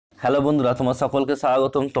Hello বন্ধুরা, তোমার সকলকে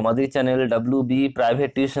স্বাগতম তোমাদের চ্যানেল বি প্রাইভেট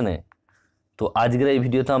টিউশনে। তো আজকের এই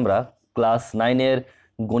ভিডিওতে আমরা ক্লাস 9-এর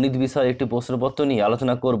গণিত বিষয়ে একটি প্রশ্নপত্র নিয়ে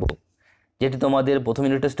আলোচনা করব, যেটি তোমাদের প্রথম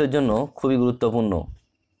ইউনিট টেস্টের জন্য খুবই গুরুত্বপূর্ণ।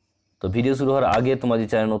 তো ভিডিও শুরু হওয়ার আগে তোমরা যদি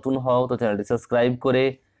চ্যানেল নতুন হও তো চ্যানেলটি সাবস্ক্রাইব করে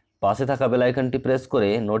পাশে থাকা বেল আইকনটি প্রেস করে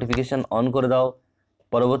নোটিফিকেশান অন করে দাও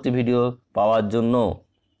পরবর্তী ভিডিও পাওয়ার জন্য।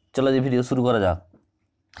 চলো যে ভিডিও শুরু করা যাক।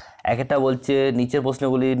 একটা বলছে নিচের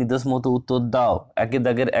প্রশ্নগুলি নির্দেশ মতো উত্তর দাও। একের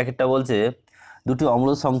দাগের একটা বলছে দুটি অম্ল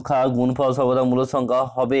সংখ্যা গুণফল সর্বদা মূল সংখ্যা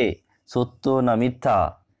হবে, সত্য না মিথ্যা?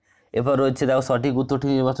 এবার রয়েছে দেখো সঠিক উত্তরটি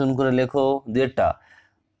নির্বাচন করে লেখো। দুয়েরটা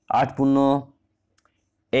 8 পূর্ণ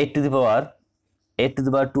 8 টু দি পাওয়ার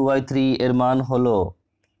 2/3 এর মান হলো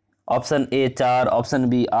option A 4, option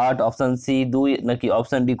B 8, option C 2 নাকি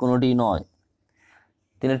অপশান ডি কোনোটি নয়।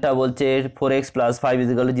 তিনেরটা বলছে 4x + 5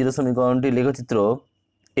 = 0 সমীকরণটি লেখচিত্র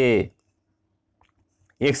এ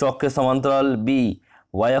এক্স অক্ষের সমান্তরাল, বি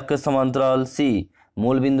ওয়াই অক্ষের সমান্তরাল, সি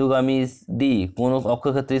মূলবিন্দুগামী, ডি কোনো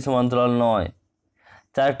অক্ষক্ষেত্রেই সমান্তরাল নয়।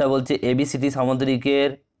 চারটা বলছে এবিসিডি সামান্তরিকের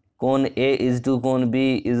কোণ এ = কোণ বি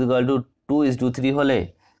 = 2:3 হলে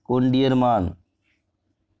কোণ ডি এর মান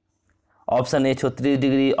option A 36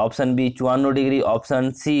 degree, option B 54 degree, option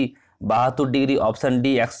C 72 degree, option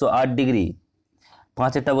D 108 degree.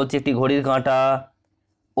 পাঁচেরটা বলছে একটি ঘড়ির কাঁটা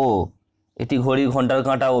ও একটি ঘড়ির ঘন্টার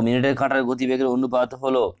কাঁটা ও মিনিটের কাঁটার গতিবেগের অনুপাত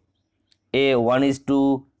হলো এ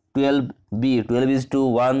 1:12, বি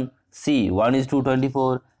 12:1, সি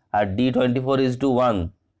 1:24 আর ডি 24:1।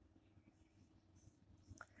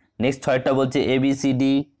 নেক্সট ছয়টা বলছে এ + বি + সি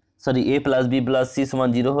 =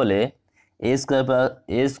 0 হলে a² +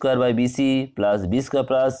 b² + b²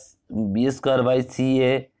 + c²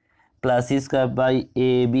 +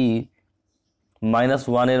 c²/ab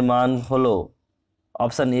 - 1 এর মান হলো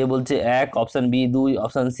অপশান এ বলছে 1, option B 2,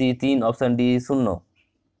 option C 3, option D 0।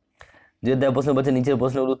 যে দেওয়া প্রশ্ন বলছে নিচের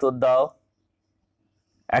প্রশ্নের উত্তর দাও।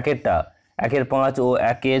 একেরটা 1-এর 5 ও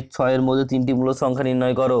 1-এর 6-এর মধ্যে তিনটি মূল সংখ্যা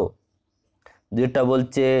নির্ণয় করো। দুইটা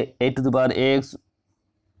বলছে 8x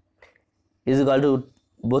 =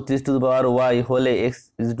 32y হলে x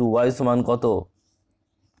y সমান কত?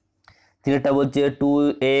 তিনটা বলছে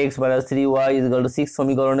 2x - 3y = 6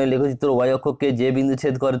 সমীকরণে লেখচিত্র y অক্ষকে যে বিন্দু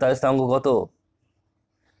ছেদ করে তার স্থানাঙ্ক কত?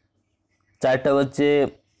 চারটা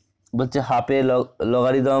বলছে হাফে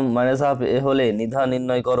লগারিদম -হাফ হলে নির্ধারক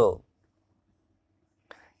নির্ণয় করো।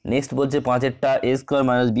 নেক্সট বলছে পাঁচেরটা a²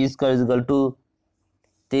 - b² =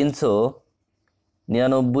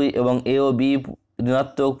 399 এবং এ ও বি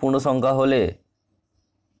ঋণাত্মক পূর্ণ সংখ্যা হলে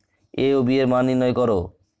এ ও বি এর মান নির্ণয় করো।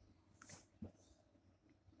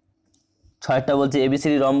 ছয়টা বলছে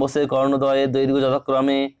এবিসিডি রম্বসের কর্ণদ্বয়ের দৈর্ঘ্য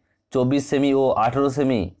যথাক্রমে 24 সেমি ও 18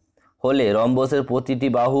 সেমি হলে রম্বসের প্রতিটি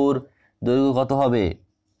বাহুর দৈর্ঘ্য কত হবে?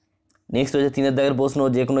 নেক্সট হচ্ছে তিনের দাগের প্রশ্ন,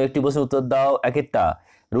 যে কোনো একটি প্রশ্নের উত্তর দাও। একেরটা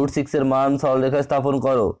 √6 এর মান সরলরেখায় স্থাপন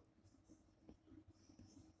করো।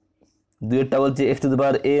 দুইটা বলছে x² -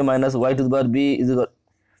 y² b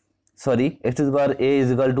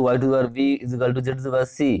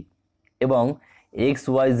z/c এবং x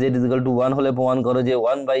y z = 1 হলে প্রমাণ করো যে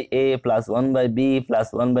 1/a + 1/b +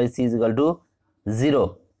 1/c = 0।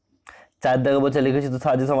 চার দাগে বলছে লিখেচিত্র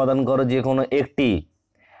সাহায্যে সমাধান করো যে কোনো একটি।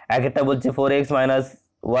 একটা বলছে 4x -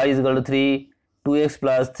 y = 3, 2x +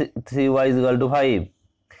 3y = 5।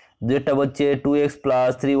 দুইটা বলছে 2x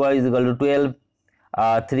 + 3y = 12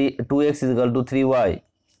 আর 2x = 3y।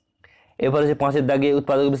 এরপর হচ্ছে পাঁচের দাগে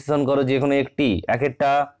উৎপাদক বিশ্লেষণ করো যে কোনো একটি।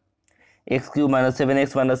 একেরটা x³ - 7x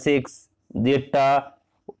 - 6, দুইটা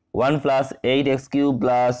 1 + 8x³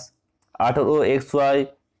 + 18xy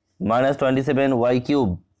 - 27y³।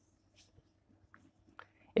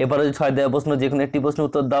 এরপর হচ্ছে ছয় দেওয়া প্রশ্ন, যে কোনো একটি প্রশ্নের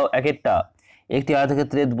উত্তর দাও। একেরটা একটি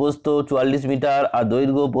আয়তক্ষেত্রের প্রস্থ 44 মিটার আর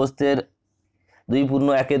দৈর্ঘ্য প্রস্থের 2 ×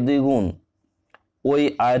 1/2 ওই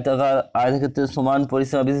আয়তক্ষেত্রের সমান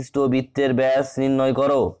পরিসীমা বিশিষ্ট বৃত্তের ব্যাস নির্ণয়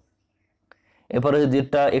করো। এরপর হচ্ছে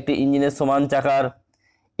যেটা একটি ইঞ্জিনের সমান চাকার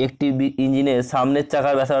একটি ইঞ্জিনের সামনের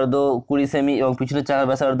চাকার ব্যাসার্ধ 20 সেমি এবং পিছনের চাকার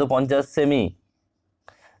ব্যাসার্ধ 50 সেমি।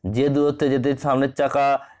 যে দূরত্বে যেতে সামনের চাকা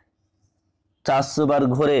 400 বার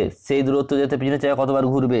ঘোরে সেই দূরত্ব যেতে পিছনের চাকা কতবার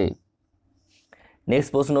ঘুরবে? নেক্সট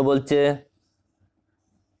প্রশ্ন বলছে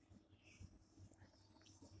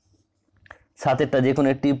সাতেরটা যে কোনো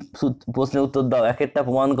একটি প্রশ্নের উত্তর দাও। একেরটা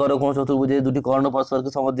প্রমাণ করো কোনো চতুর্ভুজের দুটি কর্ণ পরস্পরকে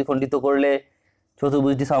সমদ্বিখণ্ডিত করলে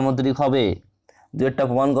চতুর্ভুজটি সামান্তরিক হবে। দুইটা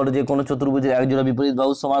প্রমাণ করো যে কোনো চতুর্ভুজের একজোড়া বিপরীত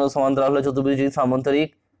বাহু সমান ও সমান্তরাল হলে চতুর্ভুজটি সামান্তরিক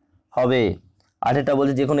হবে। আটেরটা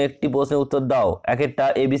বলছে যে কোনো একটি প্রশ্নের উত্তর দাও। একেরটা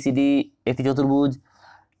এবিসিডি একটি চতুর্ভুজ,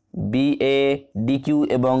 BADQ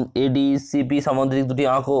এবং ADCP সামান্তরিক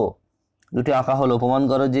দুটি আঁকা হলো। প্রমাণ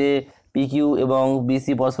করো যে PQ এবং BC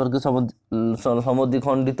পরস্পরকে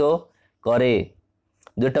সমদ্বিখণ্ডিত করে।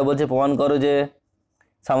 যেটা বলছে প্রমাণ করো যে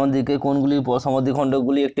সামুদ্রিকের কোনগুলি সামুদ্রিক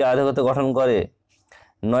খণ্ডগুলি একটি আয়তক্ষেত্র গঠন করে।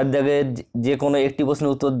 9 দাগের যে কোনো একটি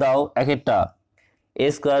প্রশ্নের উত্তর দাও এক একটা। এ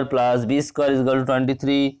square plus B square is equal two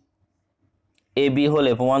 23 A B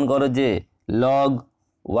হলে প্রমাণ করো যে log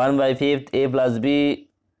 1/5 A plus B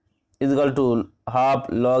is equal to half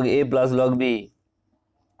log A plus log B.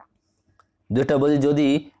 যেটা বলছি যদি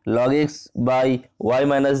log x by Y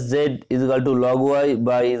minus Z is equal two log Y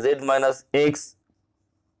by Z minus x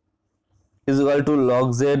is equal two log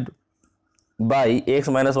Z by x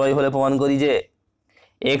minus Y হলে প্রমাণ করি যে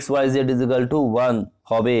x Y Z is equal two 1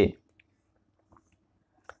 হবে।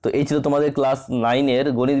 তো এই ছিল তোমাদের ক্লাস 9-এর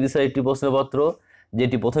গণিত বিষয়ের একটি প্রশ্নপত্র,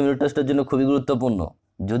 যেটি প্রথম ইউনিট টেস্টের জন্য খুবই গুরুত্বপূর্ণ।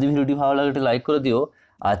 যদি ভিডিওটি ভালো লাগে একটি লাইক করে দিও,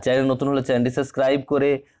 আর চ্যানেল নতুন হলে চ্যানেলটি সাবস্ক্রাইব করে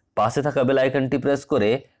পাশে থাকা বেল আইকনটি প্রেস করে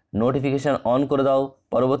নোটিফিকেশান অন করে দাও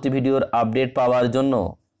পরবর্তী ভিডিওর আপডেট পাওয়ার জন্য।